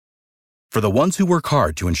For the ones who work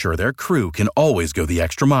hard to ensure their crew can always go the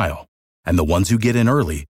extra mile, and the ones who get in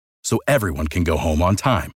early so everyone can go home on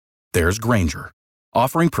time, there's Grainger,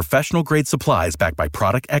 offering professional-grade supplies backed by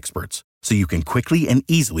product experts so you can quickly and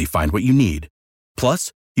easily find what you need.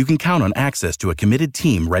 Plus, you can count on access to a committed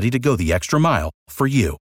team ready to go the extra mile for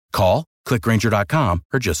you. Call, click Grainger.com,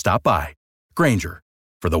 or just stop by. Grainger,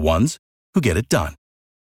 for the ones who get it done.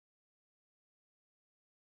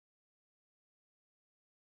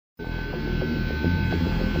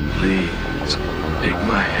 Please, take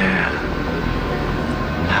my hand.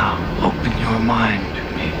 Now, open your mind to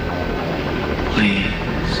me.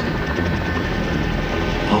 Please,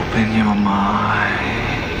 open your mind.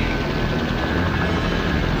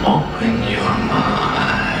 Open your mind.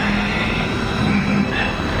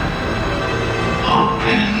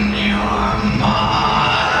 Open your mind.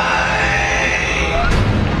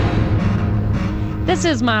 This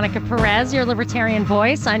is Monica Perez, your libertarian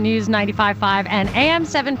voice on News 95.5 and AM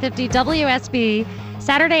 750 WSB.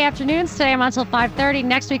 Saturday afternoons. Today I'm on until 5:30.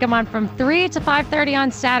 Next week I'm on from 3 to 5:30 on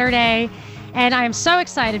Saturday. And I am so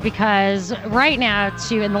excited because right now,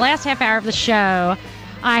 in the last half hour of the show,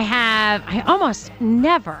 I almost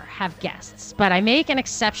never have guests, but I make an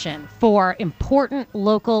exception for important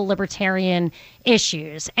local libertarian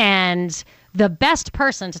issues. And the best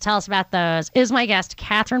person to tell us about those is my guest,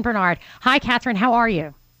 Catherine Bernard. Hi, Catherine. How are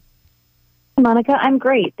you? Monica, I'm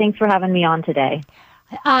great. Thanks for having me on today.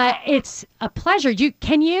 It's a pleasure.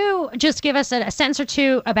 Can you just give us a sentence or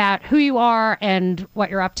two about who you are and what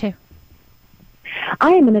you're up to? I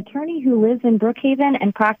am an attorney who lives in Brookhaven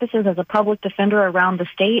and practices as a public defender around the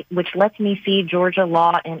state, which lets me see Georgia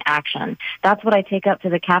law in action. That's what I take up to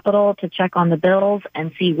the Capitol to check on the bills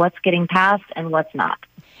and see what's getting passed and what's not.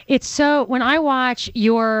 It's so, when I watch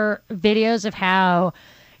your videos of how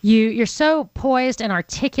you're so poised and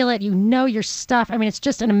articulate, you know your stuff. I mean, it's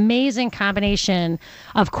just an amazing combination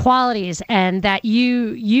of qualities, and that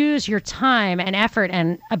you use your time and effort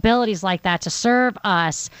and abilities like that to serve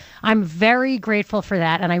us. I'm very grateful for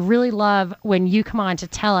that, and I really love when you come on to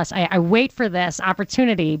tell us. I wait for this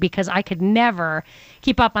opportunity because I could never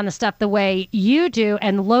keep up on the stuff the way you do,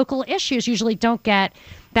 and local issues usually don't get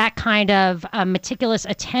that kind of meticulous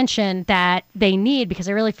attention that they need, because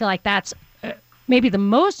I really feel like that's maybe the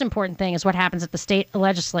most important thing is what happens at the state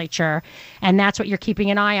legislature, and that's what you're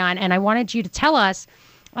keeping an eye on. And I wanted you to tell us,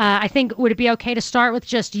 I think, would it be okay to start with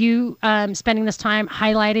just you spending this time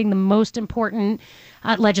highlighting the most important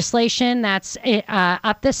legislation that's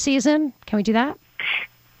up this season? Can we do that?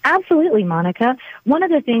 Absolutely, Monica. One of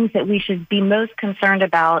the things that we should be most concerned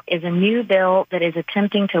about is a new bill that is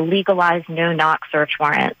attempting to legalize no-knock search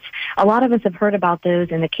warrants. A lot of us have heard about those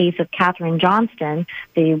in the case of Katherine Johnston,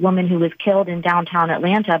 the woman who was killed in downtown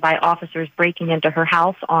Atlanta by officers breaking into her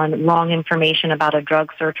house on wrong information about a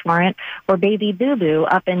drug search warrant, or Baby Boo Boo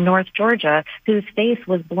up in North Georgia, whose face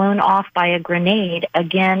was blown off by a grenade,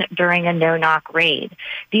 again during a no-knock raid.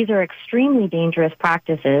 These are extremely dangerous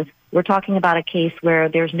practices. We're talking about a case where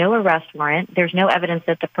there's no arrest warrant, there's no evidence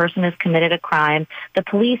that the person has committed a crime. The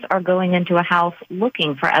police are going into a house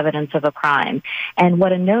looking for evidence of a crime. And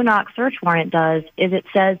what a no-knock search warrant does is it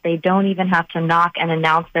says they don't even have to knock and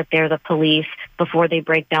announce that they're the police before they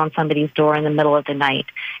break down somebody's door in the middle of the night.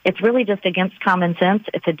 It's really just against common sense.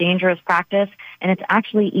 It's a dangerous practice, and it's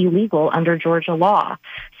actually illegal under Georgia law.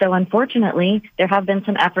 So unfortunately, there have been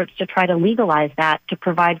some efforts to try to legalize that to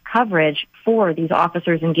provide coverage for these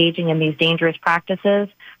officers engaging in these dangerous practices.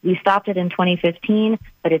 We stopped it in 2015,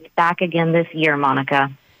 but it's back again this year,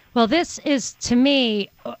 Monica. Well, this is, to me,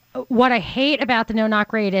 what I hate about the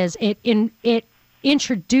no-knock raid is it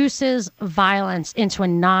introduces violence into a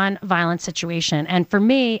non-violent situation. And for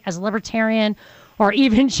me, as a libertarian, or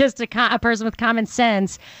even just a person with common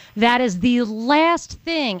sense, that is the last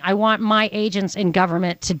thing I want my agents in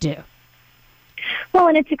government to do. Well,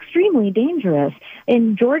 and it's extremely dangerous.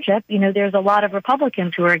 In Georgia, there's a lot of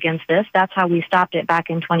Republicans who are against this. That's how we stopped it back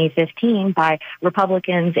in 2015, by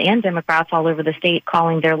Republicans and Democrats all over the state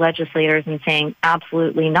calling their legislators and saying,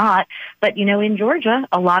 absolutely not. But, in Georgia,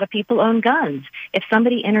 a lot of people own guns. If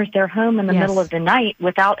somebody enters their home in the middle of the night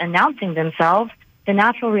without announcing themselves, the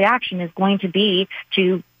natural reaction is going to be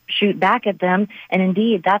to shoot back at them. And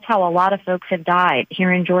indeed, that's how a lot of folks have died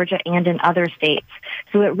here in Georgia and in other states.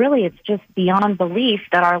 So it's just beyond belief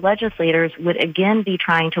that our legislators would again be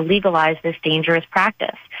trying to legalize this dangerous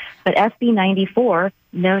practice. But SB 94,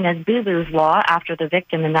 known as Boo Boo's Law after the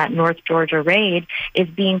victim in that North Georgia raid, is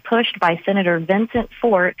being pushed by Senator Vincent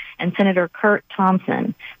Fort and Senator Kurt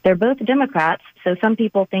Thompson. They're both Democrats, so some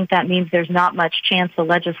people think that means there's not much chance the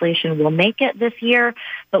legislation will make it this year,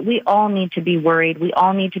 but we all need to be worried. We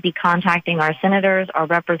all need to be contacting our senators, our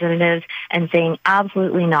representatives, and saying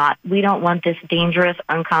absolutely not. We don't want this dangerous,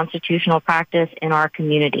 unconstitutional practice in our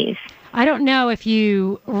communities. I don't know if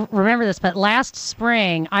you remember this, but last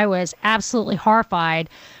spring I was absolutely horrified.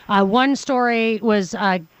 One story was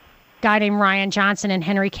a guy named Ryan Johnson in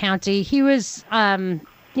Henry County. He was,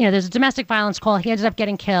 there's a domestic violence call. He ended up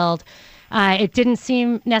getting killed. It didn't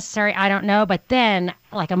seem necessary. I don't know. But then,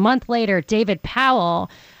 like a month later, David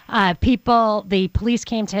Powell, the police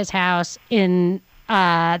came to his house in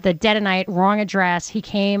the dead of night, wrong address.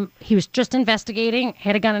 He was just investigating,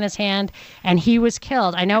 had a gun in his hand, and he was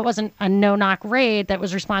killed. I know it wasn't a no-knock raid that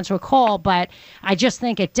was response to a call, but I just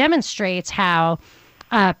think it demonstrates how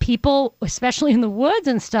people, especially in the woods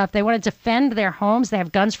and stuff, they want to defend their homes. They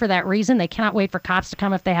have guns for that reason. They cannot wait for cops to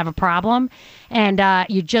come if they have a problem. And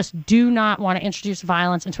you just do not want to introduce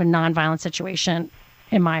violence into a nonviolent situation,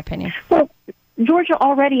 in my opinion. Well, Georgia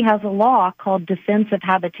already has a law called defensive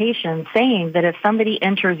habitation saying that if somebody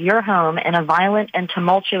enters your home in a violent and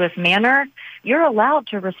tumultuous manner, you're allowed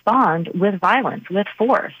to respond with violence, with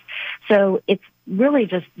force. So it's really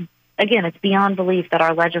just, again, it's beyond belief that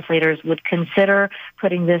our legislators would consider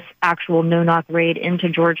putting this actual no-knock raid into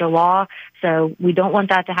Georgia law. So we don't want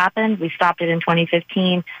that to happen. We stopped it in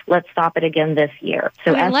 2015. Let's stop it again this year.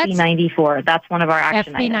 So SB 94, that's one of our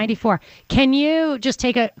action items. SB 94. Can you just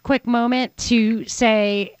take a quick moment to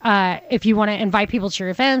say if you want to invite people to your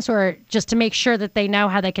events or just to make sure that they know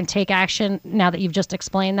how they can take action now that you've just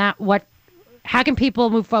explained that? How can people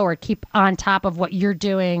move forward, keep on top of what you're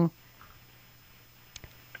doing?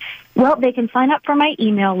 Well, they can sign up for my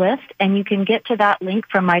email list, and you can get to that link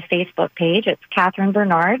from my Facebook page. It's Catherine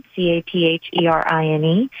Bernard,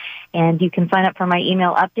 Catherine, and you can sign up for my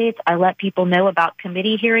email updates. I let people know about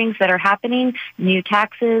committee hearings that are happening, new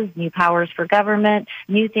taxes, new powers for government,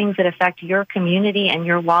 new things that affect your community and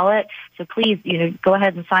your wallet. So please, go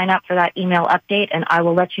ahead and sign up for that email update, and I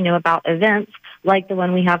will let you know about events like the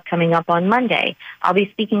one we have coming up on Monday. I'll be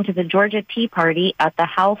speaking to the Georgia Tea Party at the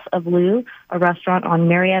House of Lou, a restaurant on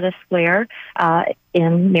Marietta Square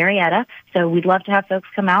in Marietta. So we'd love to have folks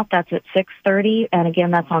come out. That's at 6:30. And again,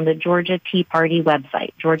 that's on the Georgia Tea Party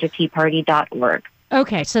website, georgiateaparty.org.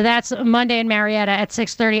 Okay, so that's Monday in Marietta at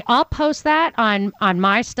 6:30. I'll post that on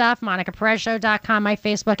my stuff, MonicaPerezShow.com, my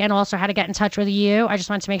Facebook, and also how to get in touch with you. I just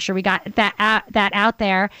wanted to make sure we got that out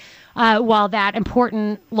there while that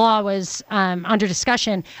important law was under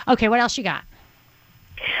discussion. Okay, what else you got?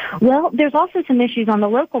 Well, there's also some issues on the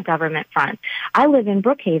local government front. I live in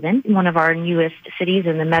Brookhaven, one of our newest cities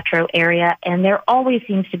in the metro area, and there always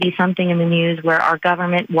seems to be something in the news where our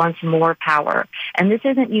government wants more power. And this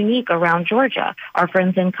isn't unique around Georgia. Our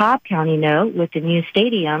friends in Cobb County know, with the new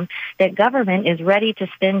stadium, that government is ready to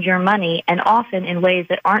spend your money and often in ways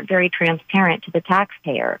that aren't very transparent to the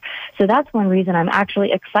taxpayer. So that's one reason I'm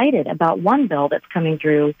actually excited about one bill that's coming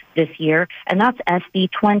through this year, and that's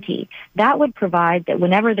SB 20. That would provide that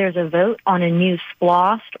whenever there's a vote on a new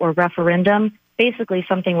SPLOST or referendum, basically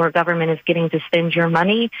something where government is getting to spend your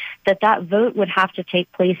money, that vote would have to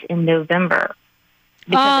take place in November.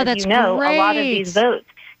 Because that's great. A lot of these votes,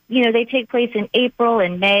 they take place in April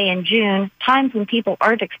and May and June, times when people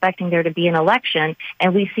aren't expecting there to be an election,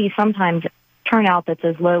 and we see sometimes turnout that's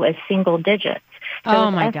as low as single digits. So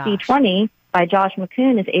if SB 20 by Josh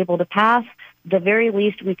McCoon is able to pass, the very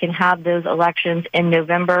least we can have those elections in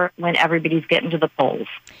November when everybody's getting to the polls.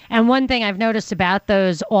 And one thing I've noticed about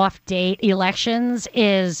those off-date elections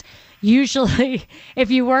is usually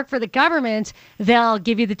if you work for the government, they'll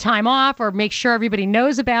give you the time off or make sure everybody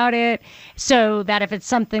knows about it so that if it's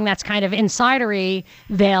something that's kind of insidery,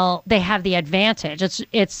 they have the advantage.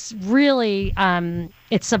 It's really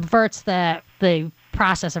it subverts the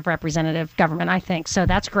process of representative government, I think. So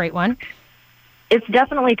that's a great one. It's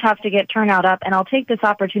definitely tough to get turnout up, and I'll take this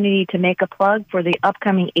opportunity to make a plug for the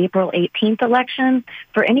upcoming April 18th election.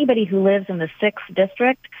 For anybody who lives in the 6th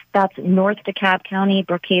District, that's North DeKalb County,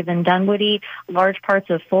 Brookhaven, Dunwoody, large parts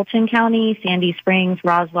of Fulton County, Sandy Springs,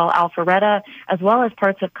 Roswell, Alpharetta, as well as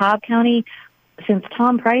parts of Cobb County. Since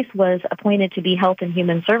Tom Price was appointed to be Health and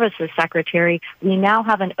Human Services Secretary, we now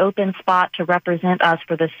have an open spot to represent us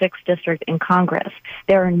for the 6th District in Congress.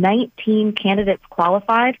 There are 19 candidates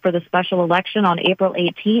qualified for the special election on April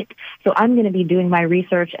 18th, so I'm going to be doing my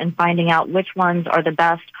research and finding out which ones are the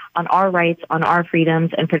best on our rights, on our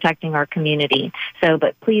freedoms, and protecting our community. So,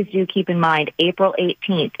 but please do keep in mind, April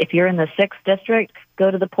 18th, if you're in the 6th District,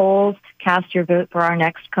 go to the polls, cast your vote for our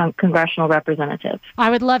next congressional representative. I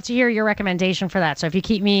would love to hear your recommendation for that. So if you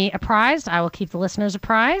keep me apprised, I will keep the listeners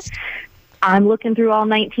apprised. I'm looking through all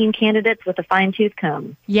 19 candidates with a fine-tooth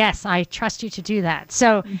comb. Yes, I trust you to do that.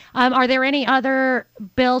 So are there any other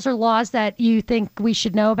bills or laws that you think we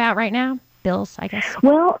should know about right now? Bills, I guess.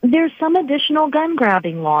 Well, there's some additional gun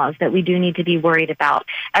grabbing laws that we do need to be worried about.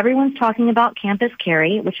 Everyone's talking about campus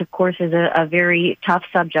carry, which of course is a very tough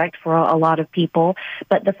subject for a lot of people.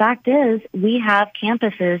 But the fact is, we have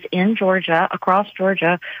campuses in Georgia, across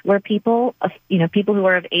Georgia, where people who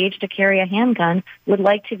are of age to carry a handgun would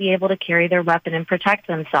like to be able to carry their weapon and protect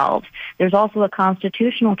themselves. There's also a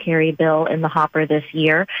constitutional carry bill in the hopper this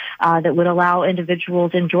year that would allow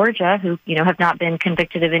individuals in Georgia who, have not been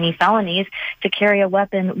convicted of any felonies to carry a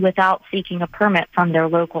weapon without seeking a permit from their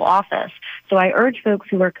local office. So I urge folks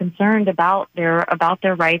who are concerned about their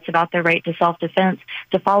rights, about their right to self-defense,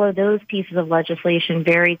 to follow those pieces of legislation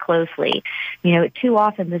very closely. Too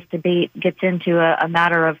often this debate gets into a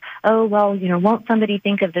matter of, won't somebody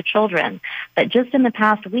think of the children? But just in the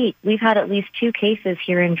past week, we've had at least 2 cases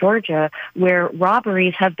here in Georgia where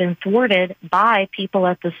robberies have been thwarted by people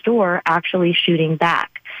at the store actually shooting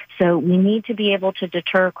back. So we need to be able to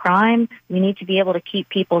deter crime, we need to be able to keep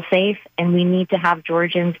people safe, and we need to have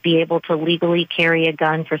Georgians be able to legally carry a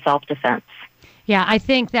gun for self-defense. Yeah, I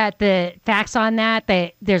think that the facts on that,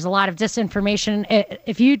 there's a lot of disinformation.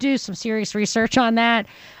 If you do some serious research on that,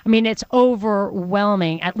 it's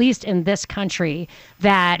overwhelming, at least in this country,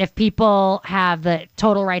 that if people have the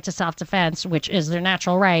total right to self-defense, which is their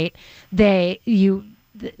natural right,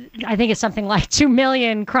 I think it's something like 2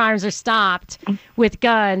 million crimes are stopped with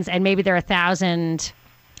guns, and maybe there are 1,000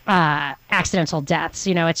 accidental deaths.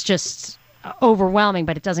 It's just overwhelming,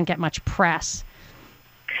 but it doesn't get much press.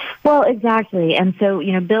 Well, exactly. And so,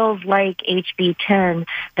 bills like HB 10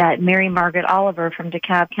 that Mary Margaret Oliver from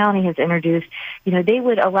DeKalb County has introduced, they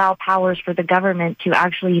would allow powers for the government to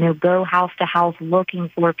actually, go house to house looking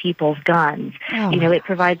for people's guns. Oh. It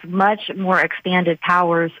provides much more expanded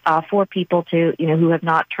powers for people to, who have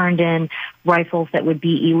not turned in rifles that would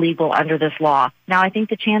be illegal under this law. Now, I think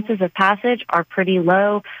the chances of passage are pretty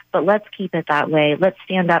low, but let's keep it that way. Let's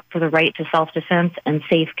stand up for the right to self-defense and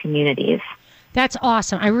safe communities. That's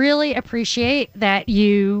awesome. I really appreciate that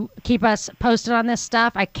you keep us posted on this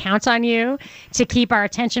stuff. I count on you to keep our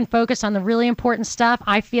attention focused on the really important stuff.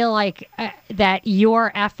 I feel like that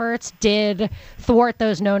your efforts did thwart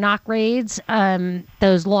those no-knock raids,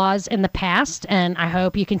 those laws in the past, and I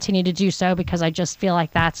hope you continue to do so because I just feel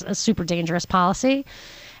like that's a super dangerous policy.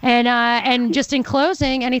 And just in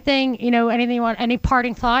closing, anything you want, any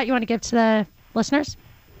parting thought you want to give to the listeners?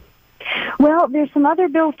 Well, there's some other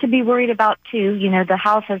bills to be worried about, too. The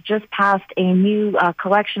House has just passed a new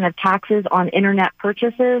collection of taxes on Internet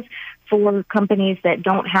purchases for companies that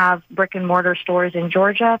don't have brick-and-mortar stores in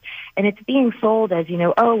Georgia. And it's being sold as,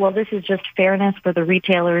 this is just fairness for the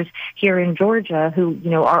retailers here in Georgia who,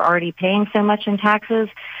 are already paying so much in taxes.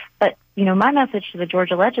 But, my message to the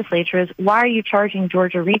Georgia legislature is, why are you charging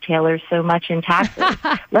Georgia retailers so much in taxes?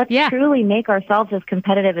 Let's truly make ourselves as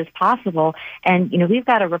competitive as possible. And, we've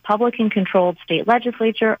got a Republican-controlled state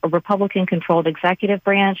legislature, a Republican-controlled executive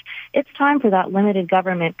branch. It's time for that limited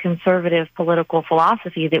government conservative political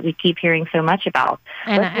philosophy that we keep hearing so much about.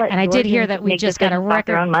 And I did hear that we just got a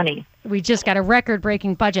record. Their own money. We just got a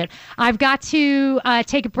record-breaking budget. I've got to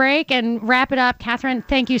take a break and wrap it up. Catherine,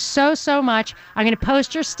 thank you so, so much. I'm going to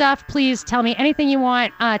post your stuff. Please tell me anything you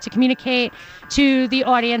want to communicate to the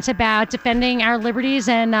audience about defending our liberties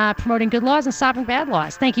and promoting good laws and stopping bad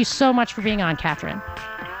laws. Thank you so much for being on, Catherine.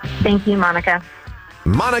 Thank you, Monica.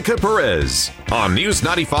 Monica Perez on News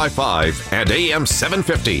 95.5 and AM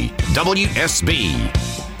 750 WSB.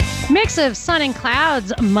 Mix of sun and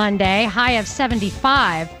clouds Monday, high of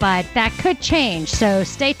 75, but that could change. So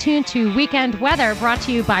stay tuned to Weekend Weather, brought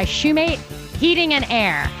to you by Shoemate Heating and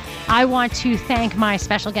Air. I want to thank my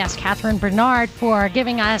special guest, Catherine Bernard, for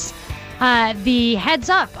giving us the heads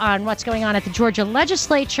up on what's going on at the Georgia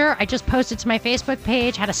legislature. I just posted to my Facebook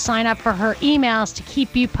page how to sign up for her emails to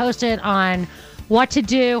keep you posted on what to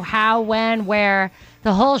do, how, when, where,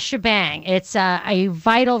 the whole shebang. It's a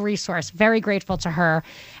vital resource. Very grateful to her.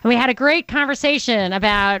 And we had a great conversation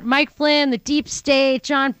about Mike Flynn, the deep state,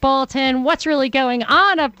 John Bolton, what's really going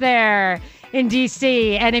on up there in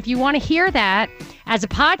D.C. And if you want to hear that as a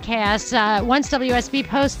podcast, once WSB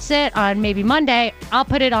posts it on maybe Monday, I'll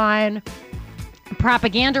put it on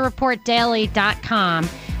propagandareportdaily.com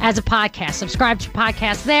as a podcast. Subscribe to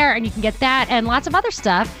podcast there, and you can get that and lots of other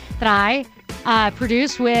stuff that I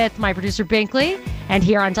produced with my producer Binkley and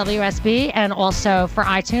here on WSB and also for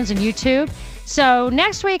iTunes and YouTube. So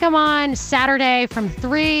next week I'm on Saturday from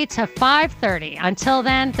 3 to 5:30. Until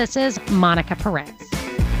then, this is Monica Perez.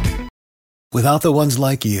 Without the ones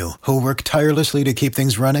like you, who work tirelessly to keep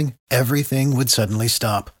things running, everything would suddenly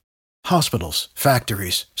stop. Hospitals,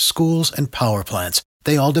 factories, schools, and power plants,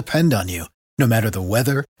 they all depend on you. No matter the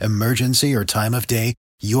weather, emergency, or time of day,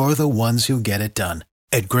 you're the ones who get it done.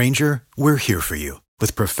 At Grainger, we're here for you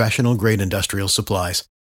with professional-grade industrial supplies.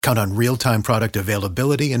 Count on real-time product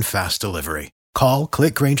availability and fast delivery. Call,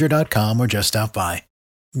 click Grainger.com, or just stop by.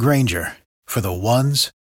 Grainger, for the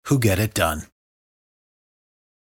ones who get it done.